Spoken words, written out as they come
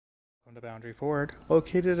Welcome to Boundary Ford,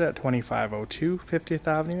 located at 2502 50th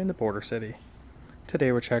Avenue in the Border City.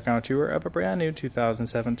 Today we're checking out a tour of a brand new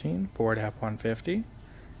 2017 Ford F-150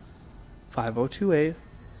 502A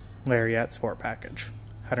Lariat Sport Package.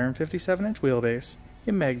 157-inch wheelbase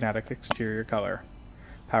in magnetic exterior color.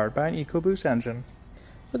 Powered by an Ecoboost engine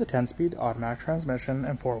with a 10-speed automatic transmission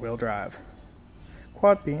and 4-wheel drive.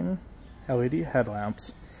 Quad beam, LED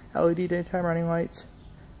headlamps, LED daytime running lights,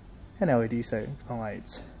 and LED signal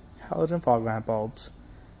lights. Halogen fog lamp bulbs,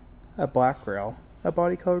 a black grille, a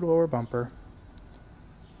body colored lower bumper,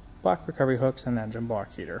 black recovery hooks and engine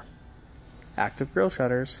block heater, active grille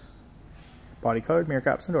shutters, body colored mirror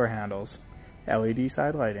caps and door handles, LED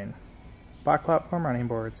side lighting, black platform running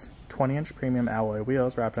boards, 20-inch premium alloy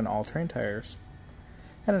wheels wrapped in all-terrain tires,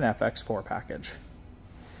 and an FX4 package.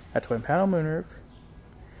 A twin panel moonroof,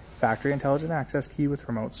 factory intelligent access key with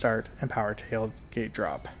remote start and power tailgate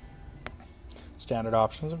drop. Standard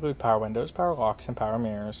options include power windows, power locks, and power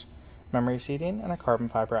mirrors, memory seating, and a carbon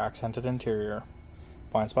fiber accented interior,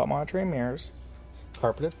 blind spot monitoring mirrors,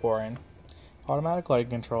 carpeted flooring, automatic lighting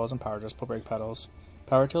controls and power adjustable brake pedals,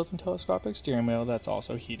 power tilt and telescopic steering wheel that's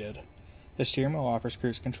also heated. The steering wheel offers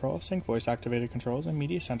cruise control, sync voice activated controls, and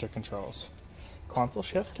media center controls. Console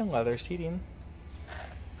shift and leather seating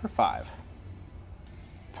for 5.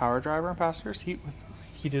 Power driver and passenger seat with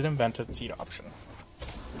heated and vented seat option.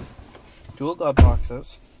 Dual glove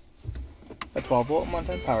boxes, a 12-volt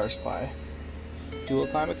month-end power supply, dual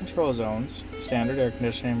climate control zones, standard air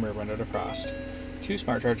conditioning and rear window defrost, 2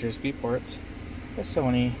 smart charge USB ports, a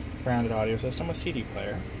Sony branded audio system with CD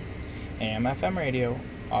player, AM/FM radio,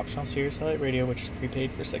 optional Sirius satellite radio which is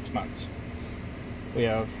prepaid for 6 months. We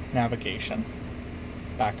have navigation,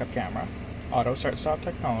 backup camera, auto start-stop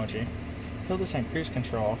technology, hill descent cruise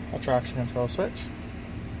control, a traction control switch,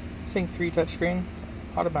 Sync 3 touchscreen,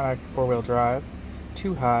 automatic 4-wheel drive,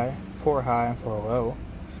 2 high, 4 high, and 4 low,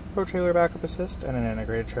 Pro Trailer backup assist, and an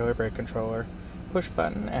integrated trailer brake controller, push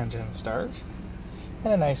button engine start,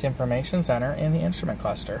 and a nice information center in the instrument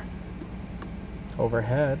cluster.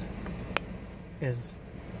 Overhead is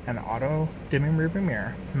an auto dimming rearview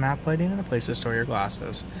mirror, map lighting, and a place to store your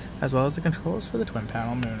glasses, as well as the controls for the twin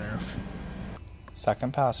panel moonroof.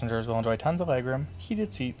 Second passengers will enjoy tons of legroom,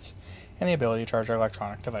 heated seats, and the ability to charge our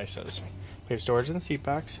electronic devices. We have storage in the seat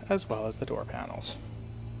backs as well as the door panels.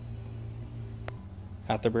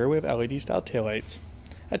 At the rear we have LED style taillights,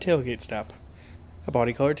 a tailgate step, a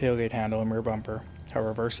body colored tailgate handle and rear bumper, a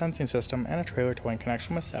reverse sensing system, and a trailer towing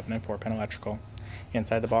connection with 7 and 4-pin electrical.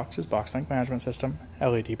 Inside the box is box link management system,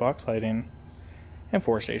 LED box lighting, and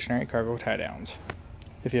 4 stationary cargo tie downs.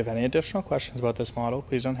 If you have any additional questions about this model,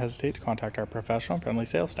 please don't hesitate to contact our professional and friendly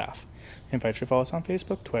sales staff. We invite you to follow us on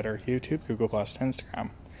Facebook, Twitter, YouTube, Google+, and Instagram.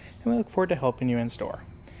 And we look forward to helping you in store.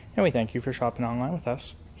 And we thank you for shopping online with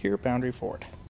us here at Boundary Ford.